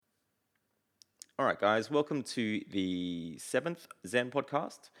All right, guys, welcome to the seventh Zen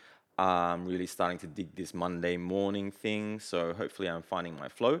podcast. I'm really starting to dig this Monday morning thing, so hopefully I'm finding my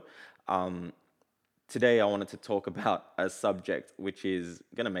flow. Um, Today, I wanted to talk about a subject which is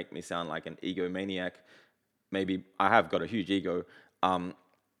going to make me sound like an egomaniac. Maybe I have got a huge ego, um,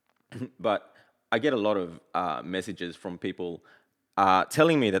 but I get a lot of messages from people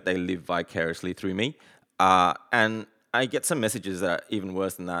telling me that they live vicariously through me. And I get some messages that are even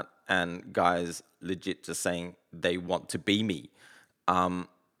worse than that, and guys legit just saying they want to be me. I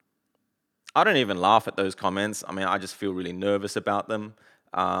don't even laugh at those comments. I mean, I just feel really nervous about them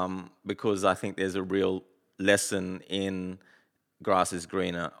because I think there's a real lesson in grass is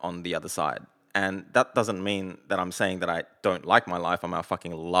greener on the other side. And that doesn't mean that I'm saying that I don't like my life. I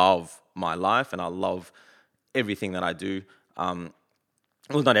fucking love my life and I love everything that I do. Well,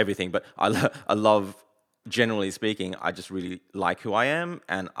 not everything, but I love, generally speaking, I just really like who I am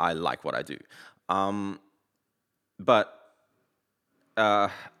and I like what I do. But I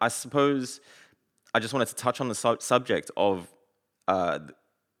suppose I just wanted to touch on the subject of uh,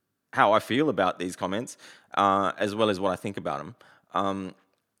 how I feel about these comments, as well as what I think about them.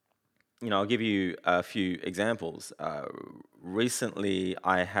 I'll give you a few examples. Recently,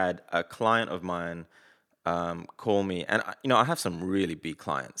 I had a client of mine call me, and I have some really big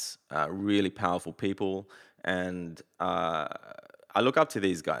clients, really powerful people, and I look up to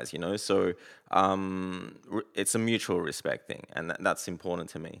these guys. So it's a mutual respect thing, and that's important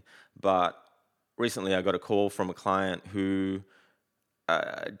to me. But recently, I got a call from a client who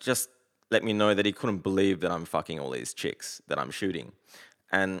just let me know that he couldn't believe that I'm fucking all these chicks that I'm shooting,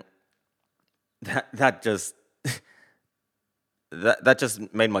 and that just that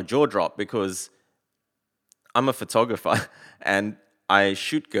just made my jaw drop because I'm a photographer and I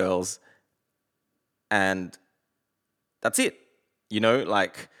shoot girls, and that's it.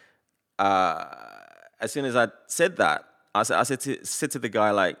 Like as soon as I said that, I said to the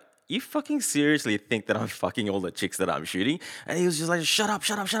guy, like, you fucking seriously think that I'm fucking all the chicks that I'm shooting? And he was just like, shut up,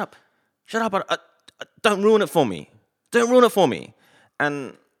 shut up, shut up, shut up. Don't ruin it for me. Don't ruin it for me.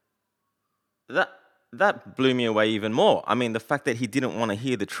 And that that blew me away even more. I mean, the fact that he didn't want to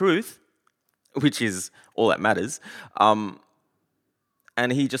hear the truth, which is all that matters, and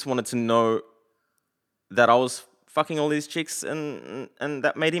he just wanted to know that I was fucking all these chicks, and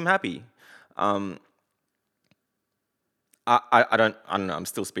that made him happy. Um, I don't know. I'm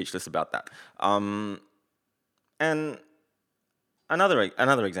still speechless about that. And another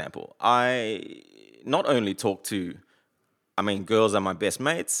example. I not only talk to, I mean, girls are my best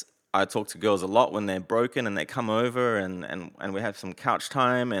mates. I talk to girls a lot when they're broken and they come over and we have some couch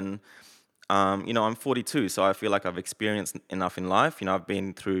time. And I'm 42, so I feel like I've experienced enough in life. I've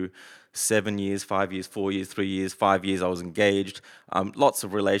been through 7 years, 5 years, 4 years, 3 years, 5 years. I was engaged, lots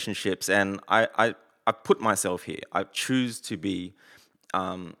of relationships, and I put myself here. I choose to be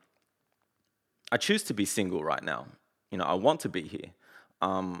single right now. I want to be here,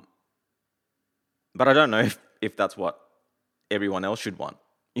 but I don't know if that's what everyone else should want.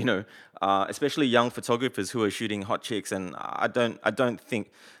 Especially young photographers who are shooting hot chicks, and I don't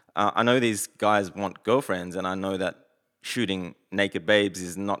think. I know these guys want girlfriends, and I know that shooting naked babes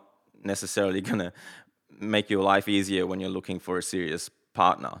is not necessarily gonna make your life easier when you're looking for a serious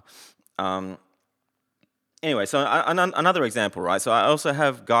partner. Anyway, so another example, right? So I also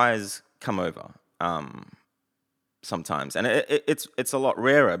have guys come over sometimes, and it's a lot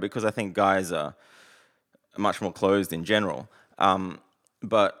rarer because I think guys are much more closed in general.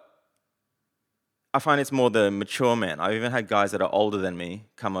 But I find it's more the mature men. I've even had guys that are older than me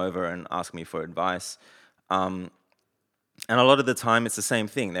come over and ask me for advice. And a lot of the time, it's the same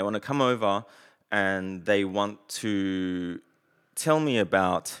thing. They want to come over and they want to tell me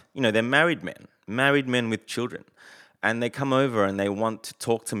about, they're married men with children. And they come over and they want to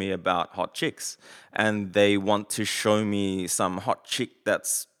talk to me about hot chicks. And they want to show me some hot chick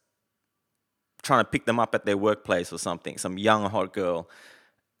that's trying to pick them up at their workplace or something, some young hot girl.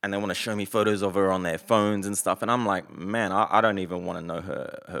 And they want to show me photos of her on their phones and stuff. And I'm like, man, I don't even want to know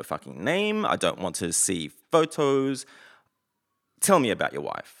her fucking name. I don't want to see photos. Tell me about your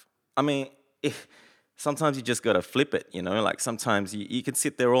wife. I mean, sometimes you just got to flip it, Like sometimes you can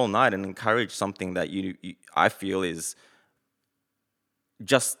sit there all night and encourage something that I feel is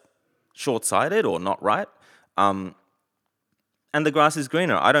just short-sighted or not right. And the grass is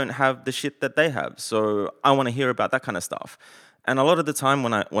greener. I don't have the shit that they have, so I want to hear about that kind of stuff. And a lot of the time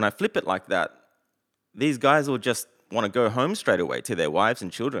when I flip it like that, these guys will just want to go home straight away to their wives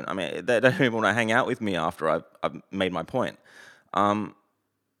and children. I mean, they don't even want to hang out with me after I've made my point.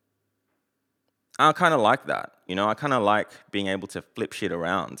 I kind of like that. I kind of like being able to flip shit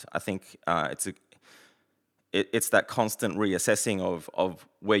around. I think it's that constant reassessing of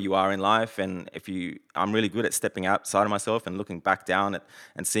where you are in life, and I'm really good at stepping outside of myself and looking back down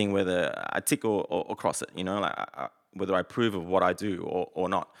and seeing whether I tick or cross it. Like whether I approve of what I do or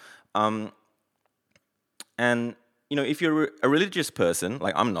not. And if you're a religious person,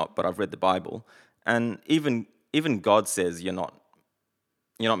 like I'm not, but I've read the Bible, and even God says you're not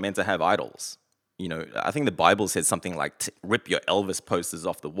meant to have idols. I think the Bible says something like rip your Elvis posters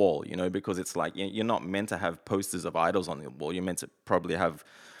off the wall, because it's like you're not meant to have posters of idols on the wall. You're meant to probably have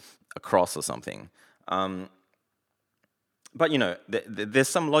a cross or something. But there's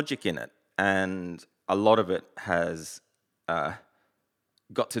some logic in it, and a lot of it has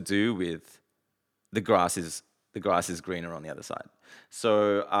got to do with the grass is greener on the other side.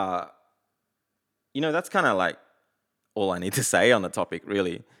 So that's kind of like all I need to say on the topic,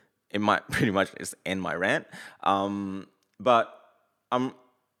 really. It might pretty much just end my rant. But I'm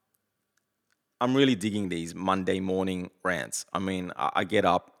really digging these Monday morning rants. I mean, I get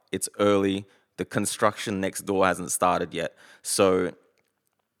up, it's early, the construction next door hasn't started yet. So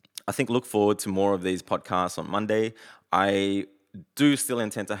I think look forward to more of these podcasts on Monday. I do still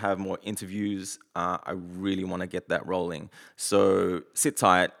intend to have more interviews. I really want to get that rolling. So sit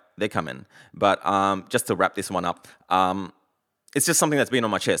tight, they're coming. But just to wrap this one up, it's just something that's been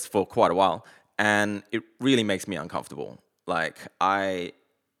on my chest for quite a while, and it really makes me uncomfortable. Like I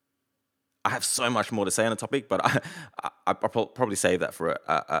have so much more to say on the topic, but I'll probably save that for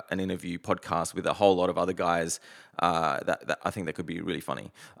an interview podcast with a whole lot of other guys that I think that could be really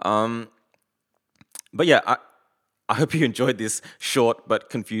funny. But yeah, I hope you enjoyed this short but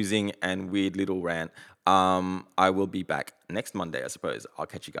confusing and weird little rant. I will be back next Monday, I suppose. I'll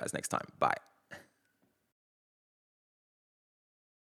catch you guys next time. Bye.